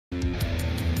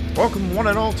Welcome one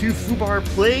and all to FUBAR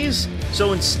Plays.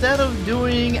 So instead of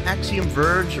doing Axiom,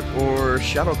 Verge, or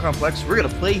Shadow Complex, we're gonna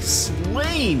play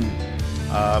Slain!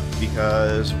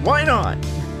 Because why not?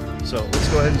 So let's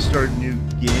go ahead and start a new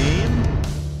game.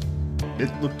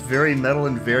 It looked very metal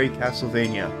and very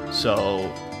Castlevania,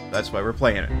 so that's why we're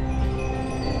playing it.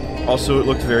 Also, it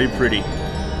looked very pretty.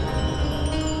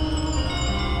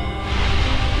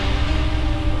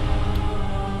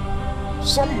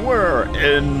 Somewhere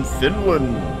in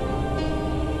Finland,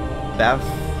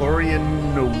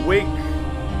 Bathorian awake,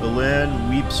 the land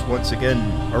weeps once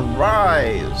again.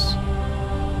 Arise!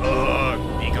 Ugh,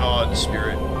 be gone,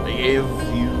 spirit. I gave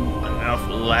you enough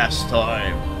last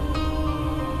time.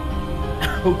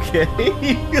 Okay.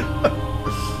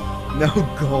 Now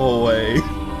go away.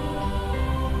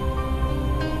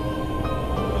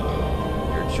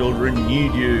 Your children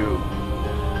need you.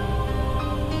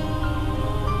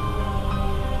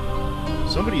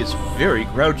 Somebody is very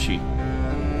grouchy.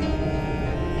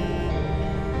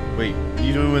 Wait, what are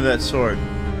you doing with that sword?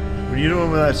 What are you doing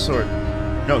with that sword?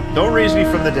 No, don't raise me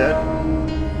from the dead.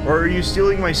 Or are you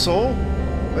stealing my soul?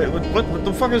 Wait, what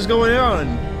the fuck is going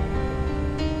on?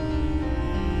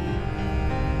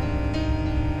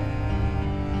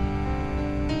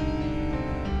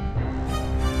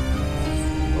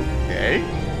 Okay.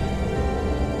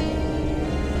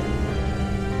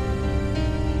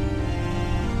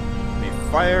 May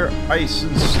fire, ice,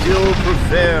 and steel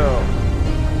prevail.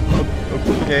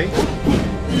 Okay.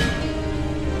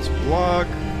 Let's block.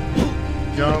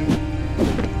 Jump.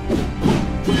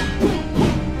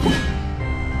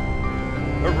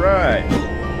 Alright.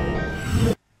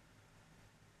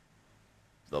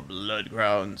 The blood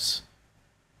grounds.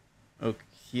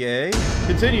 Okay.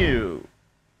 Continue.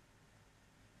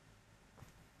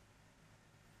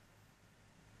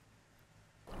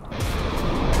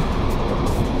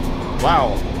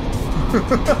 Wow.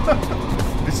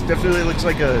 This definitely looks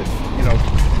like a, you know,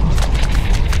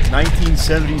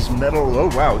 1970s metal. Oh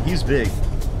wow, he's big.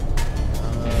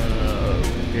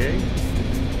 Okay.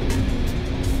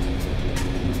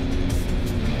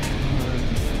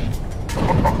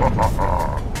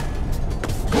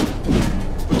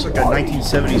 Looks like a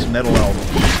 1970s metal album.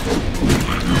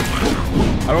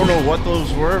 I don't know what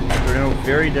those were, but they're now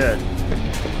very dead.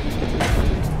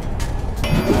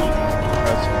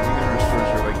 That's something that restores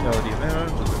your vitality of mana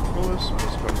to the fullest,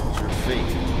 most controls your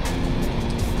fate.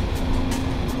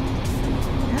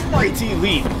 Mighty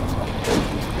leap!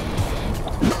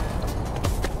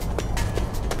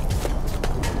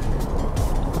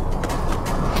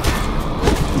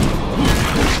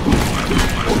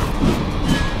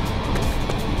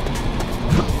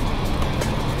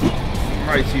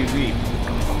 Mighty leap.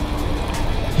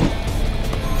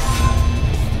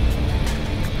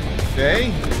 Okay,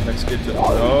 let's get to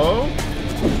no.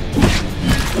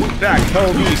 Back,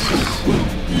 hell beasts.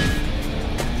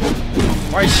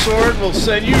 My sword will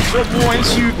send you from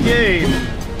whence you came.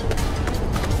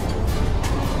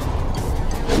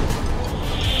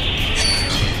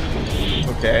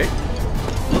 Okay.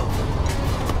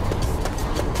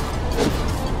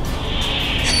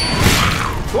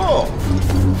 Cool.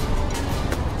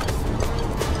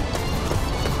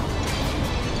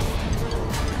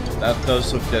 That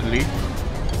does look deadly.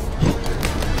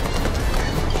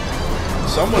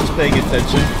 Someone's paying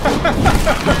attention.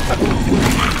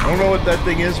 I don't know what that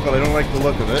thing is, but I don't like the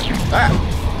look of it. Ah!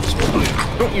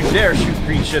 Don't you dare shoot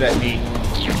green shit at me.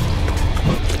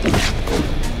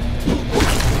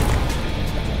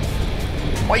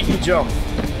 Mighty jump.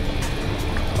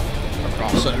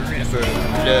 Across a river of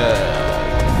blood.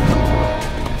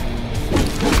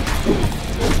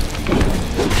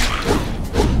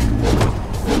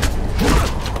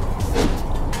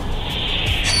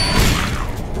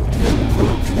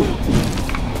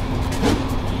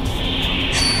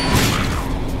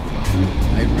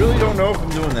 I really don't know if I'm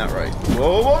doing that right.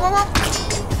 Whoa, whoa, whoa, whoa!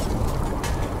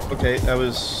 Okay, that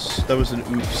was an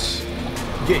oops.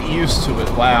 Get used to it.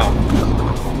 Wow.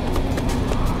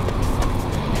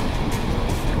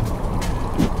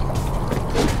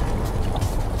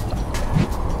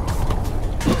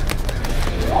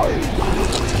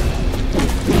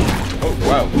 Oh,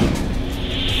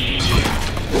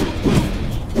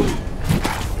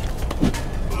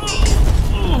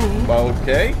 wow.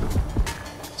 Okay.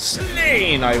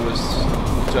 Slain! I was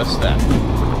just that.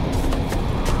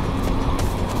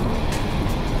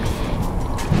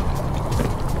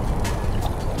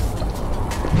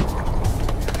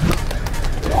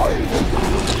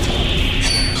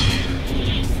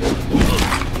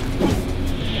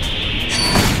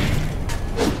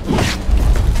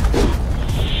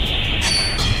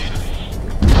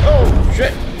 Oh,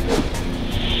 shit!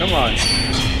 Come on.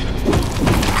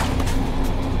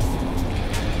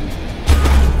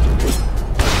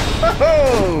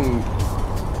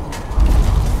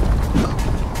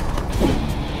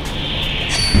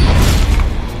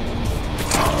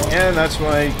 And that's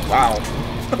why... Wow.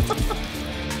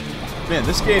 Man,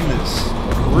 this game is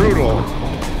brutal.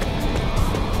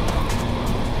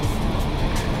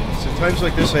 So times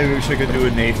like this, I wish I could do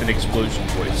a Nathan explosion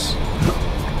voice.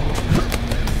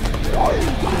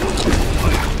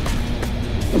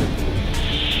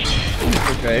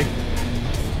 Okay.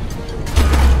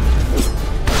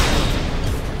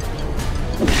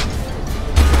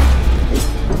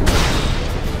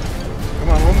 Come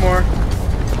on, one more.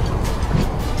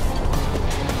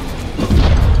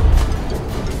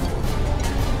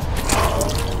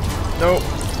 Nope.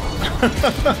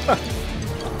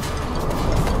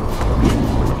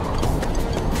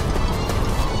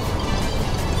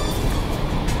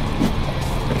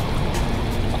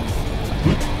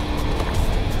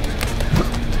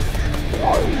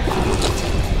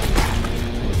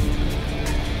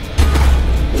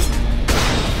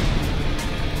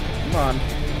 Come on.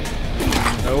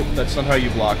 Nope, that's not how you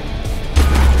block.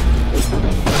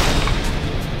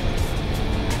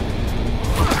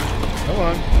 Come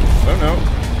on. Oh no,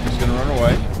 he's gonna run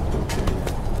away.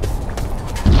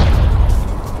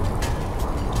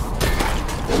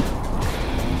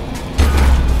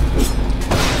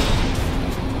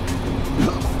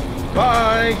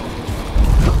 Bye!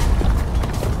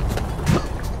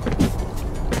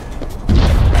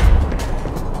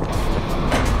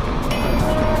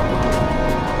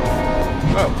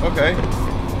 Oh, okay.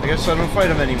 I guess I don't fight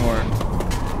him anymore.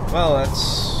 Well, that's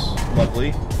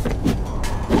lovely.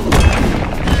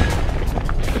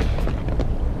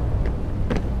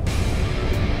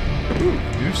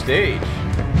 New stage.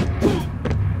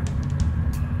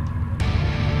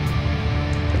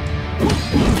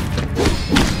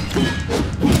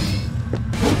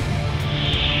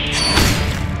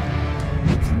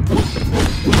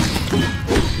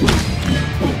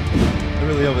 I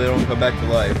really hope they don't come back to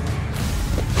life.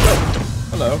 Oh,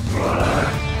 hello.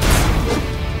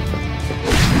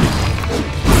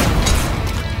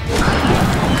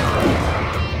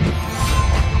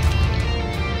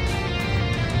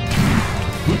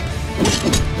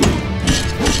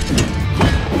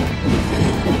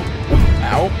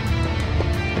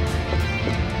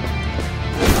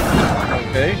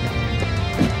 Okay.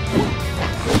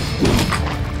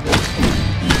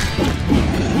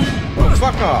 Oh,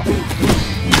 fuck off.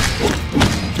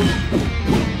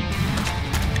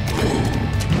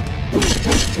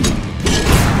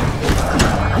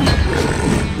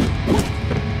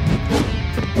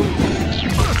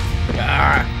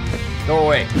 Ah, go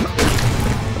away.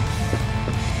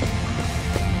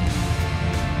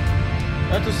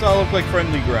 That does not look like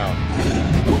friendly ground.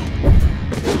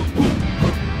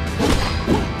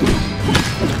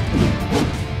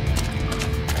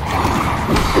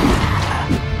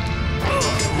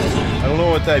 I don't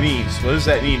know what that means. What does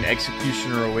that mean,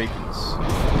 Executioner Awakens?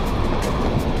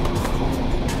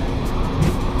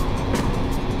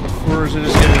 Or is it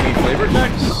just giving me flavor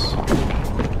text?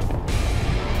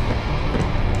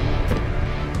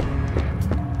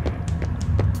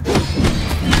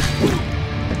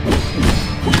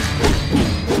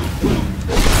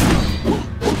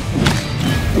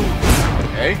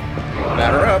 Okay,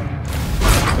 batter up.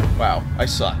 Wow, I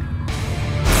suck.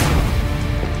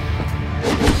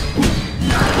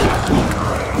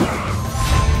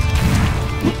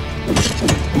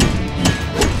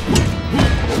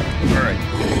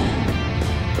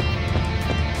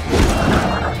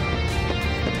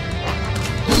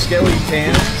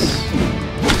 Skeletons.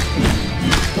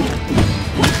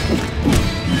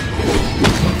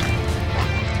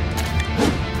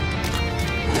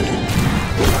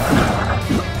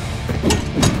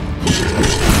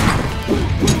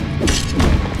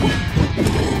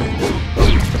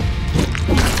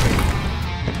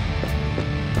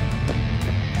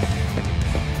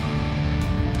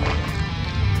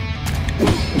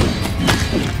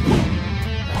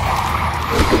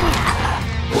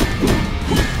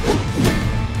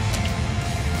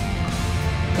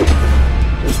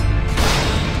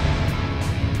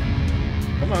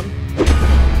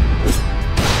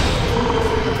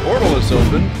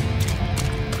 Open.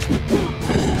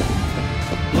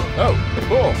 Oh,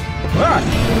 cool. Ah!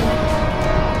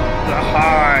 The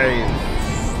hive.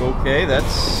 Okay,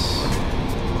 that's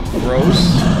gross.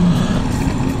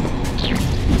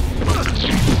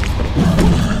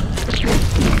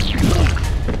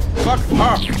 Fuck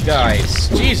off, guys.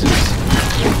 Jesus.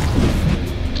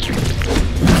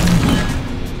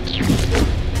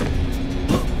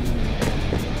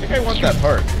 I think I want that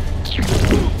part.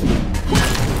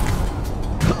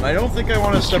 I don't think I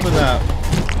want to step in that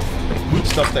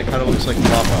stuff that kind of looks like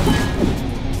lava.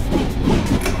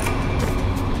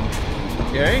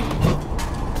 Okay.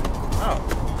 Oh.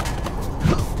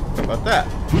 about that?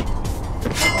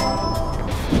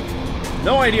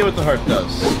 No idea what the heart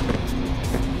does.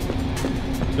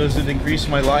 Does it increase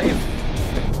my life?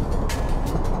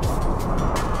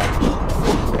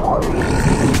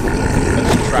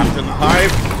 That's trapped in the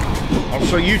hive. I'll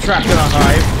show you trapped in a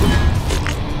hive.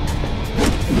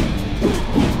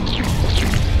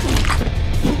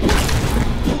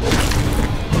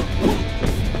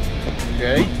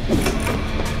 Okay.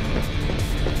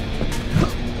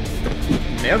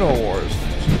 Nano Wars.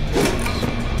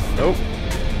 Nope.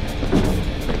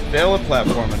 Fail at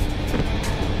platforming.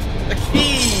 The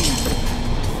key!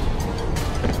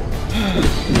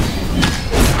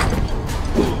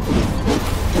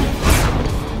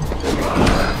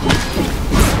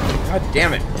 God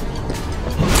damn it.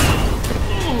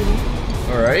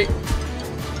 Alright.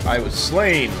 I was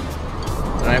slain.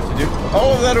 And I have to do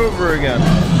all of that over again.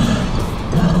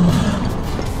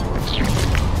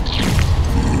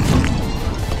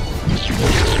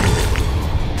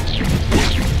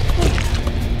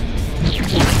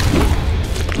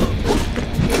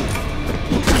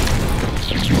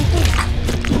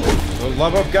 For the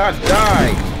love of God,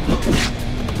 die!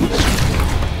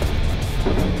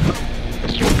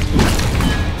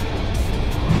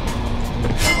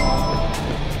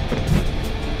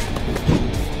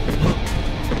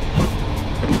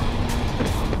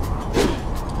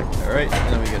 Alright,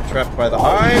 and then we get trapped by the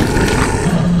hive.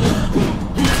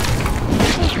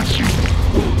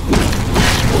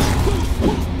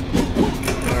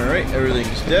 Alright,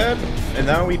 everything's dead. And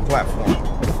now we platform.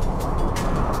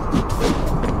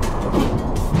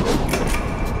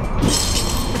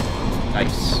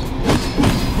 Nice.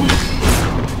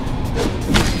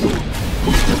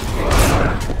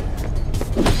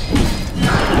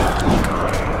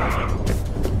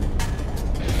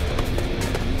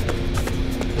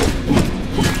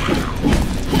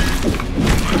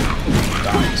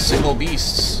 Single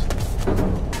beasts. The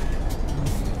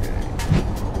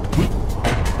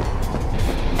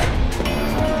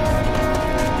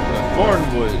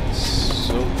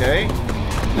Thornwoods. Okay.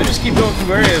 I just keep going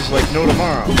through areas like no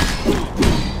tomorrow.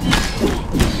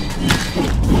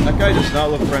 That guy does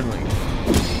not look friendly.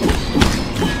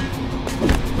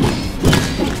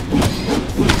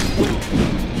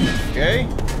 Okay.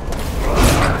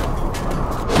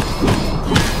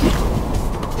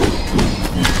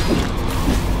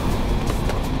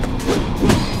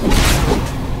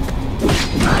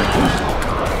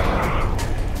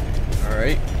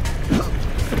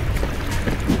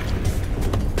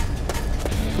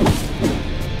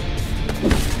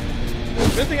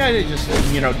 Good thing I just,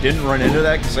 didn't run into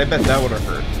that, because I bet that would have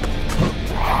hurt.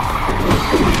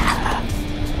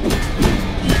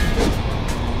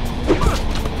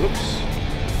 Oops.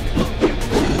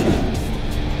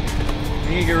 Let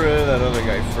me get rid of that other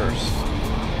guy first.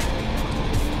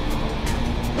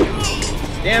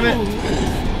 Damn it!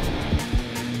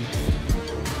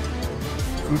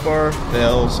 FUBAR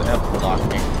fails at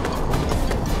blocking.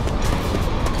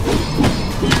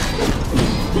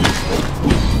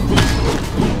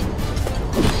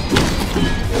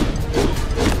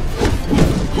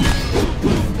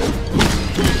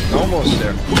 Almost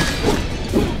there.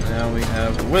 Now we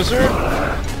have the wizard. 2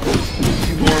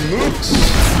 more mooks.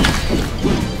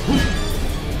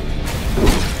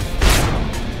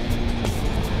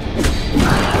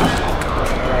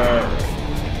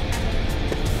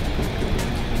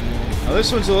 Now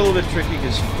this one's a little bit tricky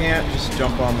because you can't just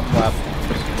jump on the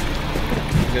platforms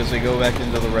because they go back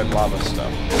into the red lava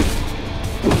stuff.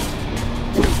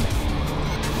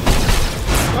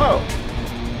 Oh!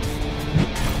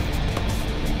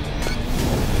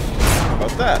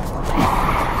 About that.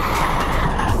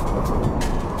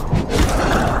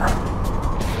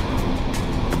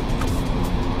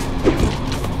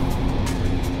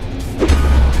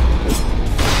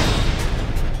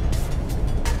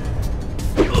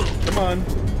 Come on.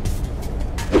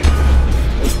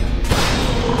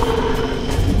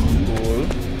 Cool.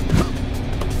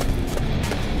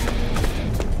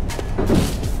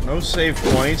 No save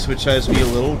points, which has me a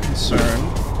little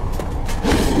concerned.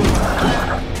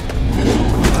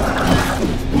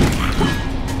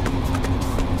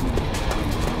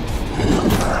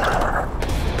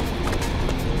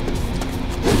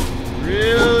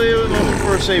 Really looking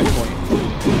for a save point.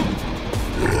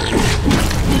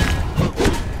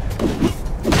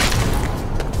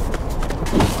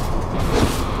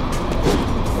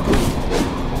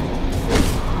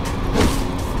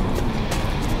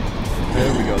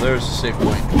 There we go, there's the save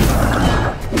point.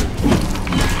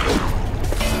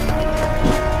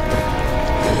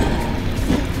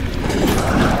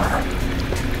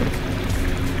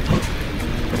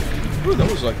 Ooh, that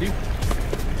was lucky.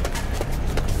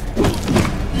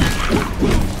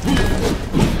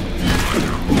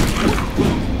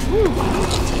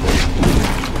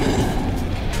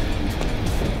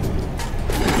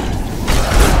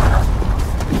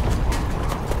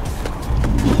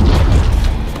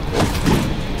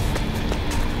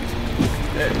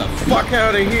 fuck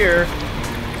out of here.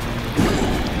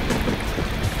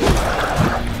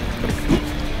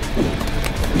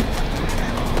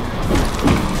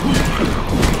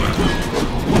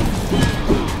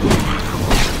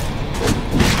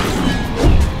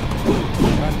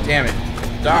 God damn it.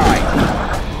 Die.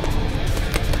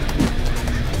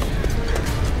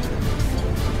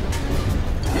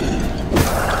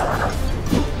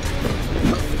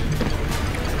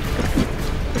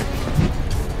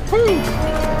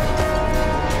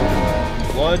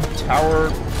 Blood Tower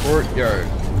Courtyard.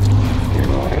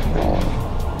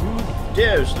 Who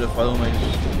dares to follow my...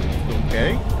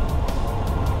 Okay.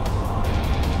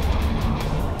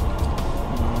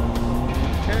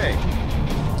 Okay.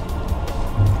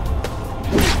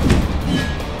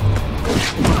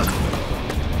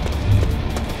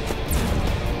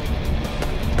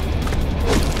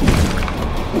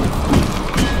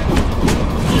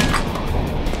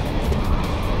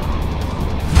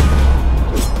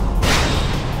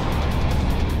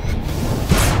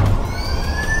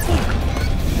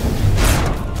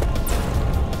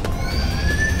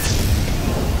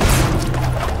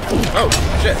 Oh,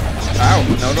 shit. Ow.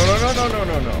 No, no, no, no, no, no,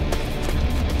 no, no.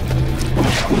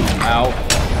 Ow.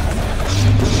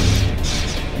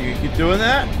 You keep doing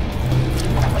that?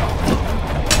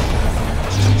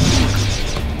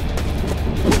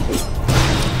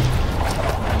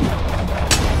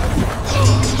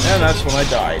 And that's when I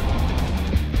died.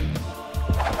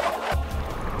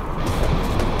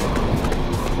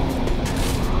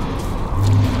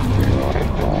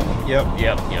 Yep,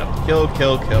 yep, yep. Kill,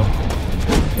 kill, kill.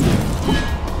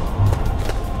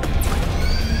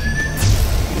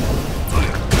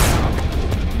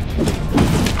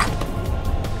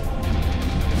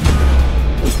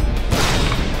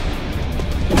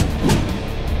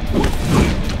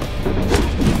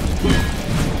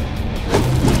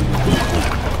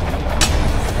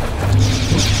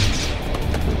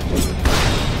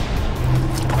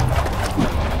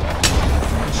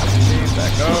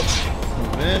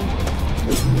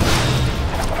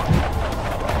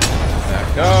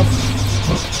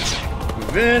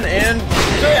 Move in and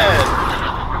dead!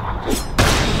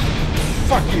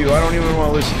 Fuck you, I don't even want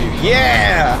to listen to you.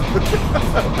 Yeah!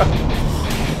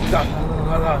 Dun,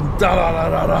 dun, dun,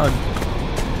 dun, dun, dun.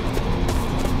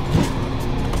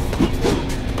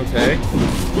 Okay.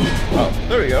 Oh,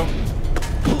 there we go.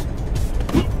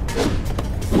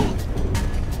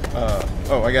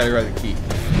 Oh, I gotta grab the key.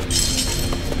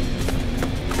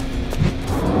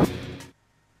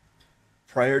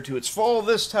 Prior to its fall,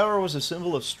 this tower was a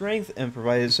symbol of strength and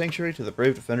provided sanctuary to the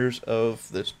brave defenders of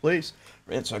this place.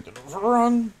 Ransacked and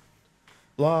overrun.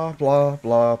 Blah, blah,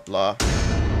 blah, blah.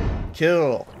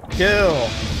 Kill. Kill.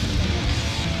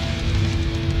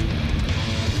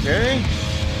 Okay.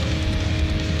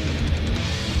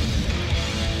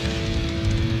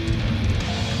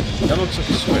 That looks like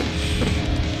a switch.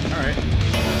 Alright.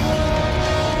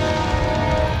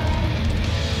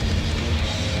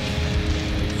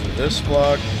 This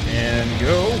block and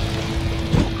go.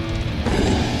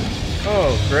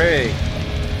 Oh, great.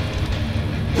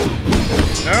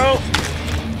 No!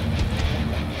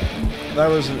 That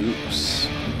was an oops.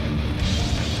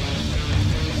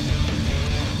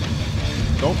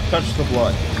 Don't touch the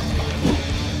blood.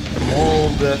 Moral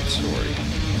of that story.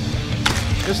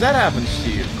 Because that happens to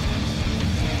you.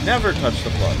 Never touch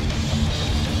the blood.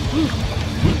 Whew.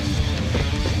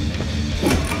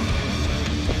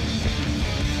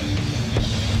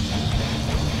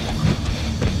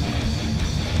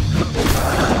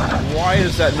 Why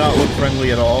does that not look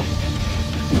friendly at all?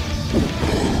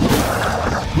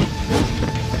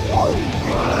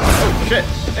 Oh shit!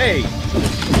 Hey!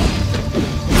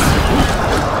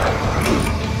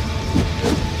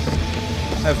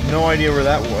 I have no idea where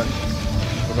that went,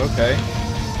 but okay.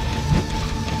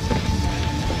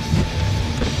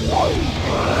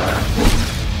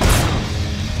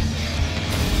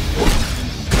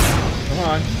 Come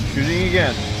on, shooting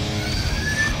again.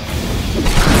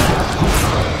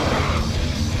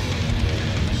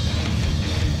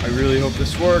 I really hope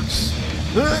this works.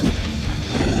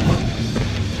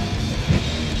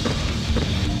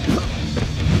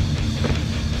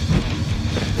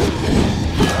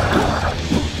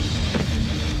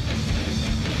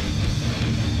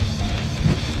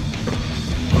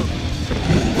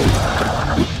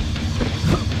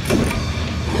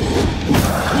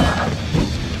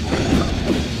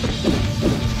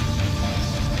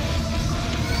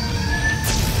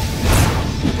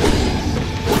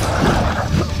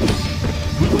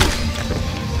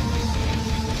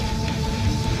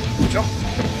 Jump.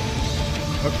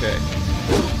 Okay.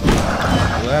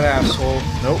 Well, that asshole.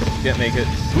 Nope, can't make it.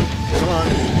 Come on.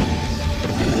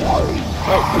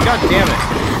 Oh, god damn it.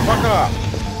 Fuck off.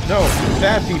 No,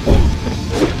 bad people.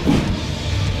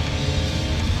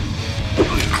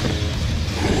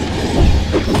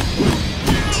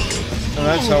 And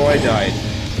that's how I died.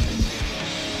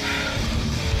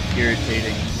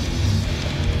 Irritating.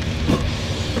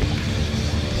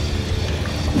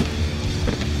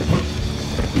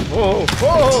 Whoa,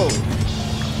 whoa!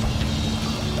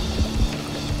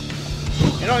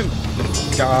 You know,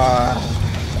 God.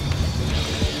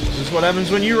 This is what happens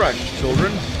when you rush,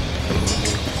 children.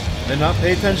 And not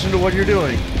pay attention to what you're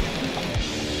doing.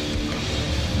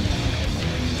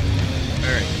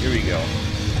 Alright, here we go.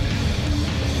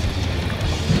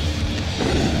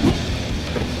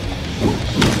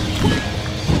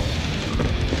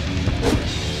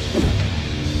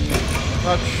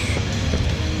 Touch.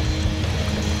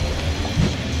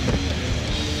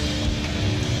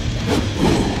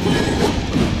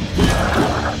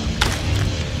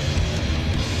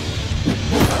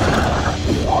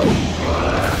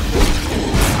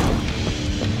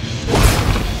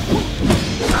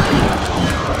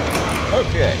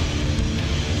 Okay.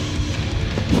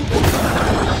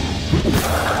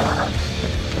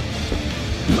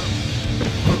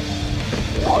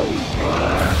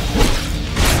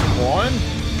 One,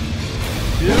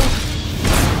 two,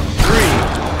 three.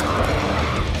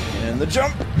 And the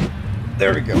jump.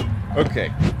 There we go. Okay.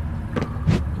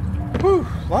 Whew.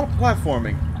 A lot of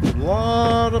platforming. A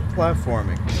lot of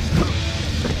platforming.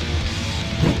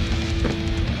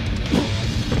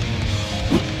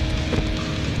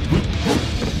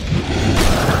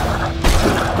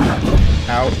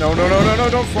 Ow. No, no, no, no, no,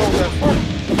 don't fall that far.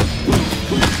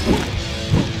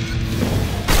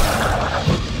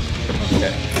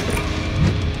 Okay.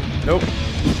 Nope.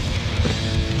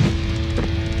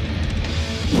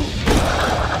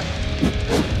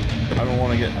 I don't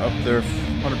want to get up there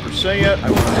 100% yet. I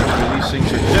want to make sure these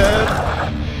things are dead.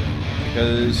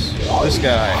 Because this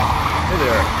guy. Hey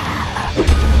there.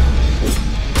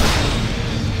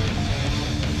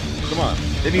 Come on.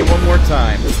 Hit me one more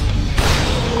time.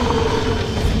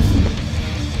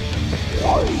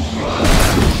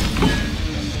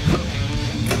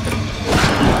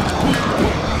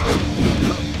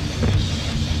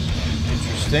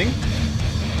 Interesting.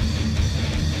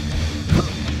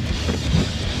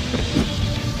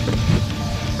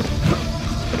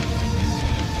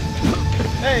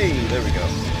 Hey, there we go.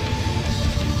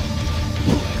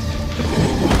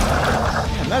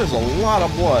 Man, that is a lot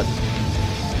of blood.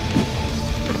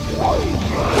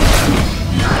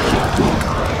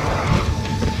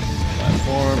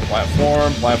 Platform,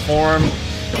 platform, platform.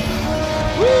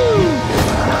 Woo!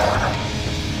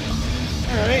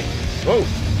 Alright. Whoa.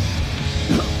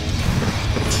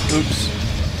 Oops.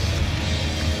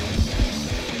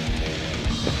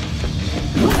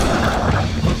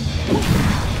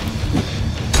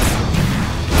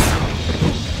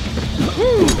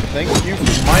 Woo! Thank you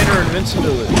for minor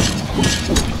invincibility.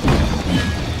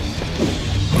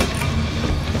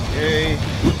 Okay.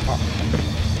 Up.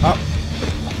 Up.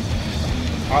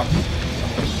 Up.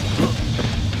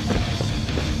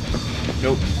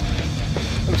 Nope.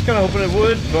 I was kind of hoping it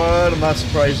would, but I'm not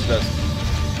surprised it doesn't.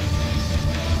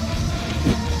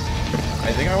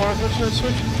 I think I want to touch that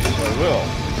switch, so I will.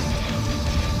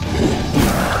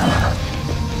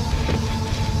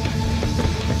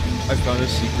 I found a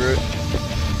secret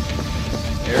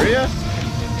area.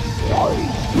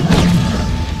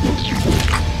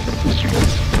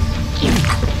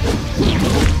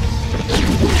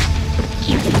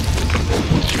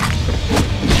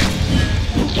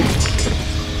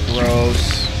 Gross.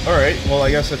 Alright, well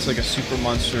I guess that's like a super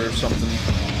monster or something.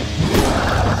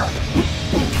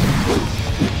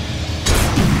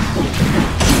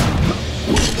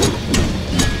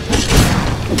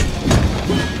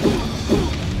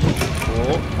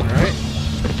 Cool, alright.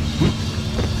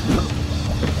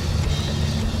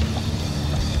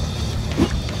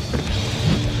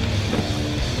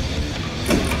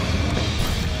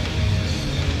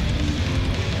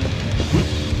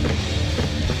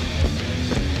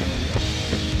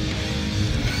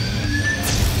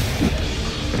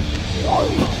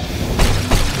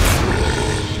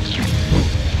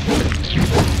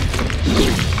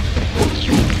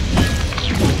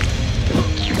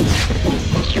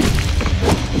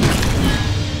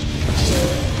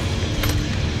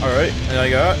 Alright, and I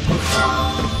got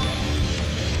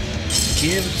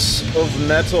cubes of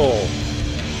metal.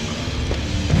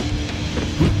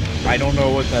 I don't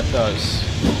know what that does.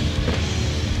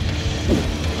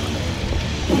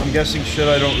 I'm guessing shit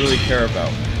I don't really care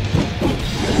about.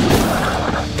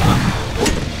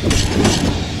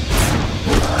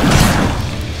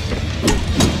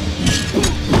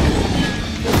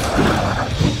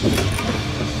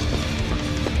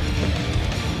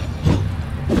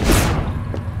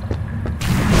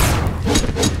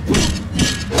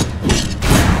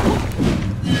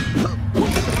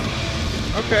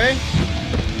 Okay.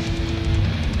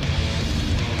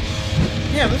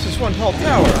 Yeah, this is one tall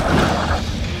tower.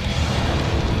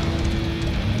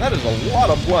 That is a lot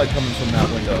of blood coming from that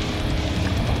window.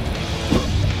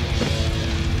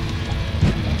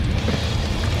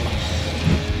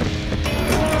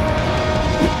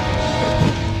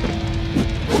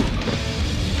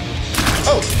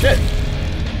 Oh, shit!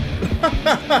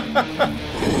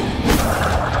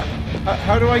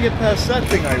 How do I get past that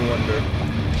thing, I wonder?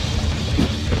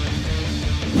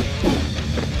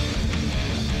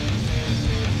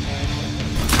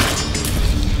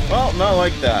 Well, not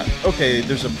like that. Okay,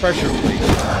 there's a pressure plate.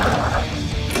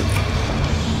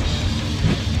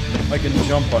 I can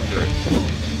jump under it.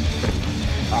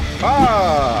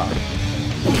 Aha!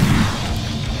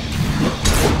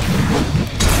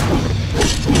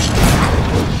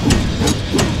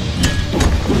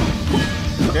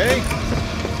 Okay.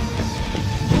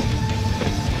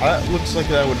 That looks like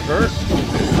that would hurt.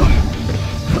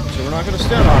 So we're not going to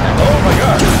stand on it. Oh my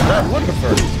gosh, that would have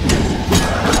hurt.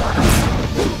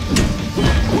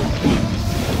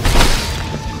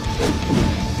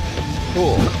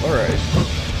 Cool, alright.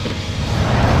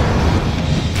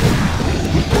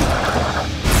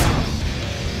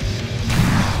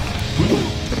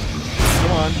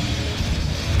 Come on.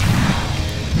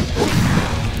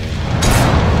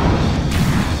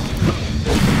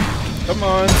 Come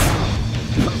on.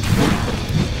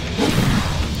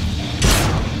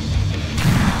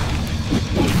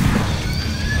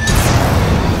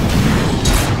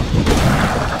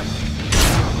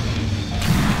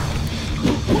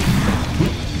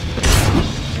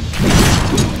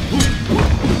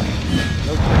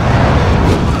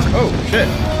 Shit. I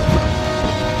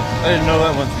didn't know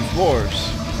that went through floors.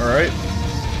 Alright.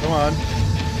 Come on.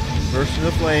 Burst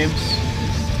into flames.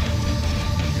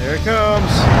 There it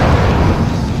comes.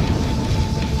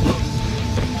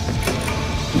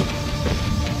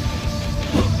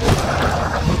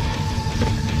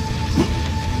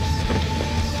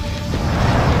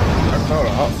 I found a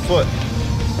hot foot.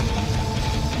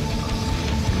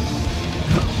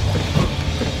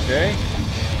 Okay.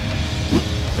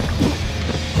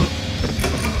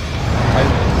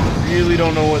 Really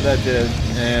don't know what that did,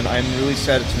 and I'm really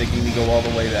sad it's making me go all the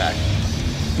way back.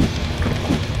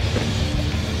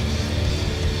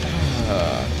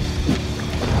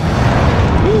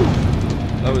 Woo!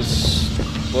 That was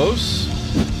close.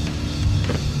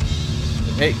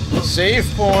 Hey,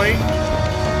 save point!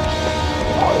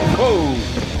 Whoa!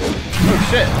 Oh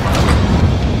shit!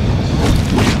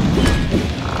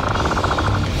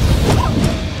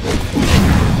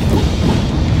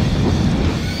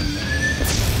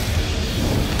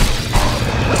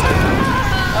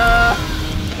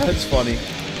 That's funny.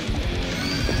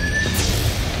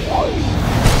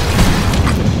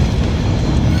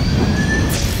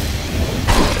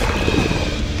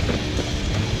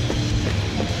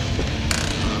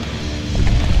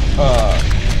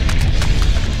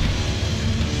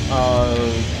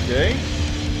 Okay.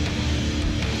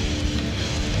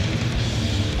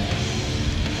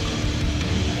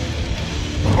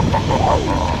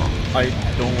 I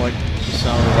don't like the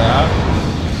sound of that.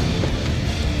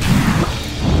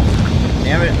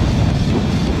 Damn it.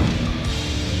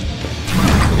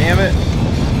 Damn it.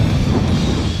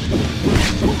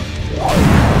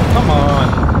 Come on.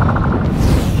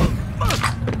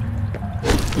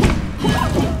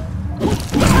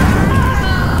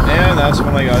 And that's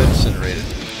when I got incinerated.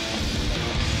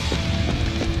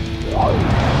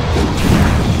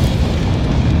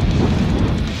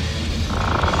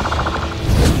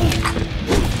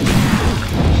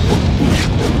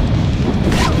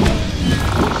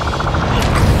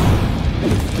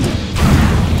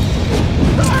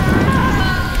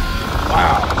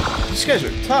 These guys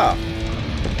are tough.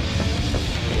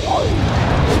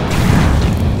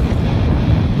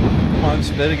 Come on,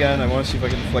 spit again. I want to see if I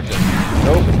can deflect it.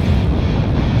 Nope.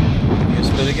 You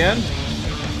spit again?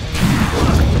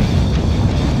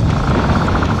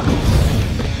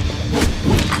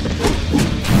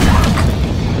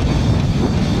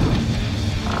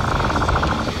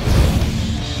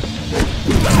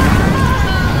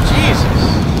 Jesus.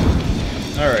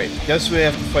 Alright, guess we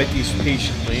have to fight these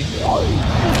patiently.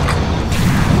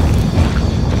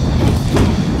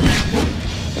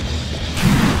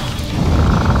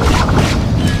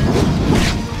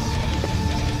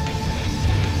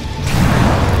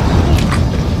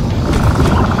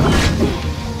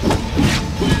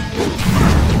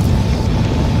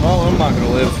 Not gonna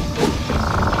live.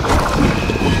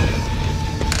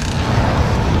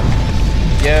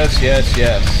 Yes, yes,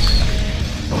 yes.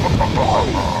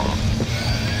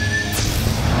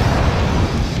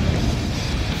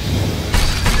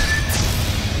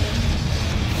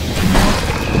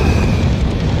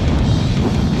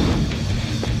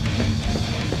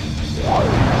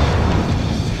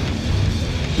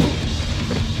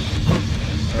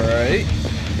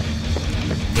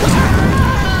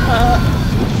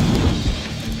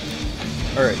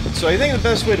 So I think the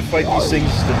best way to fight these things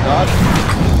is to dodge.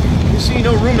 You see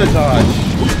no room to dodge.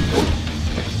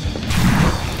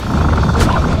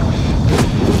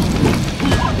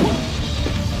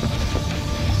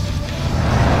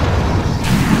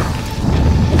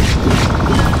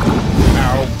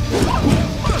 Ow.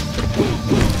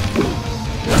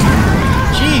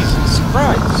 Jesus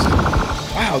Christ.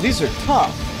 Wow, these are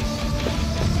tough.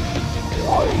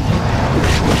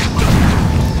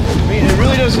 I mean, it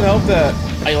really doesn't help that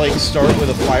I, like, start with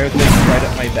a fire thing right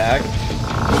at my back.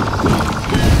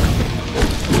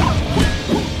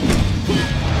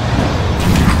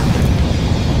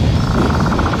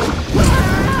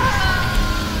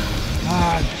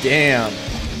 Ah, damn.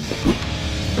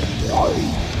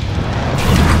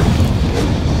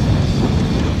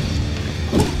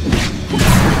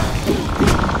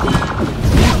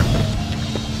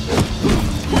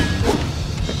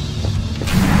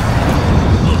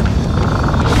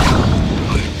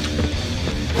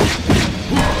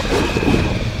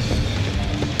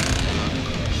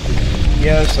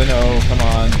 Yes, I know, come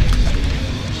on.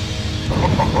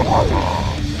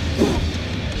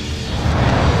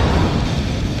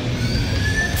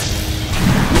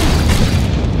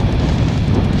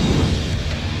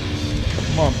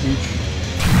 Come on, Pooch.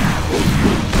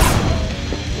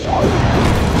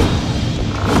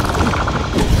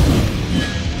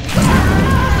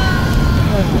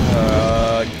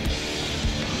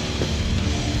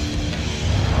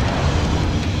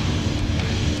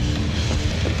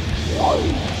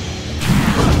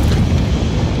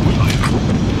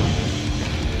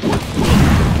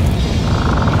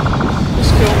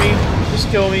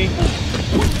 Kill me.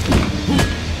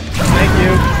 Thank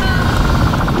you.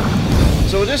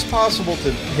 So it is possible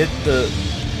to hit the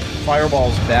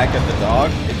fireballs back at the dog.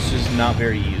 It's just not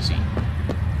very easy.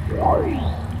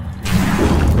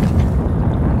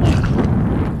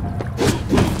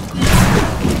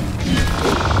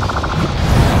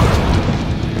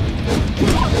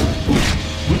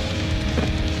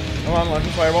 Come on, launch a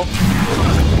fireball.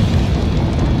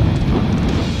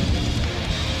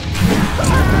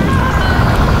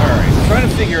 Trying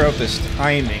to figure out this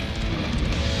timing.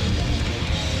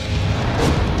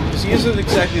 Because he isn't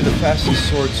exactly the fastest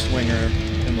sword swinger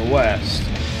in the West.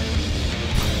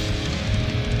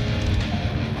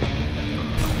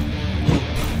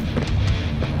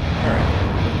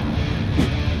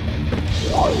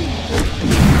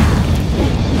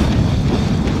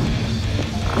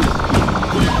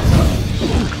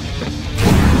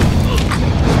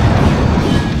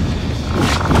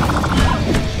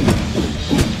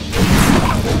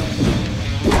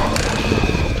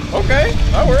 Okay,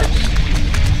 that works.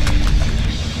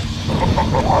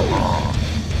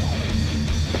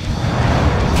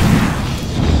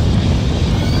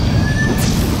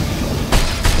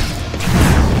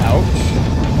 Ouch.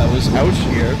 That was ouch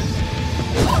here.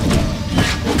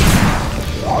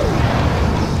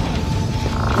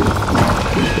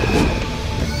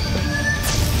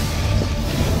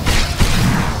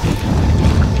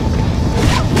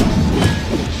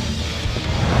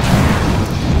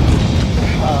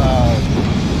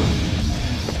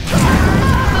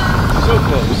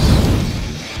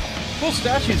 Cool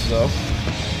statues, though.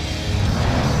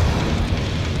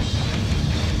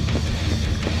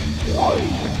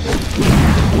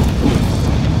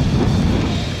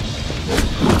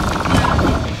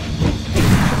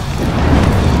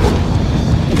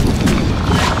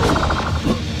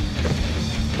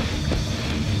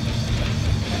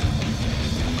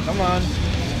 Come on.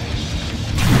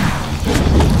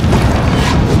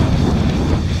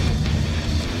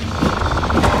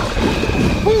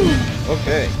 Woo!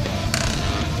 Okay.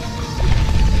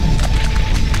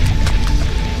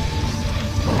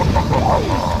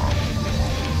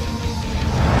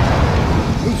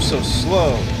 Move so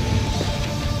slow.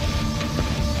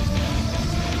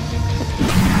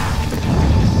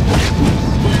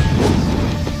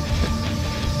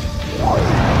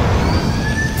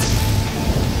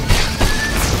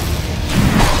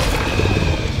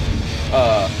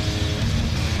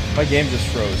 My game just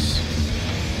froze.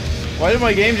 Why did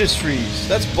my game just freeze?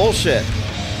 That's bullshit.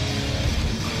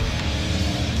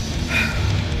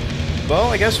 Well,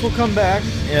 I guess we'll come back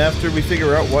after we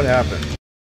figure out what happened.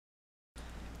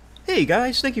 Hey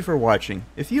guys, thank you for watching.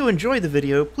 If you enjoyed the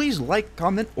video, please like,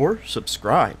 comment, or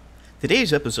subscribe.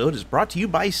 Today's episode is brought to you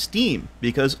by Steam,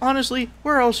 because honestly,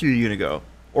 where else are you gonna go?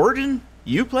 Origin?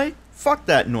 Uplay? Fuck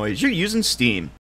that noise, you're using Steam.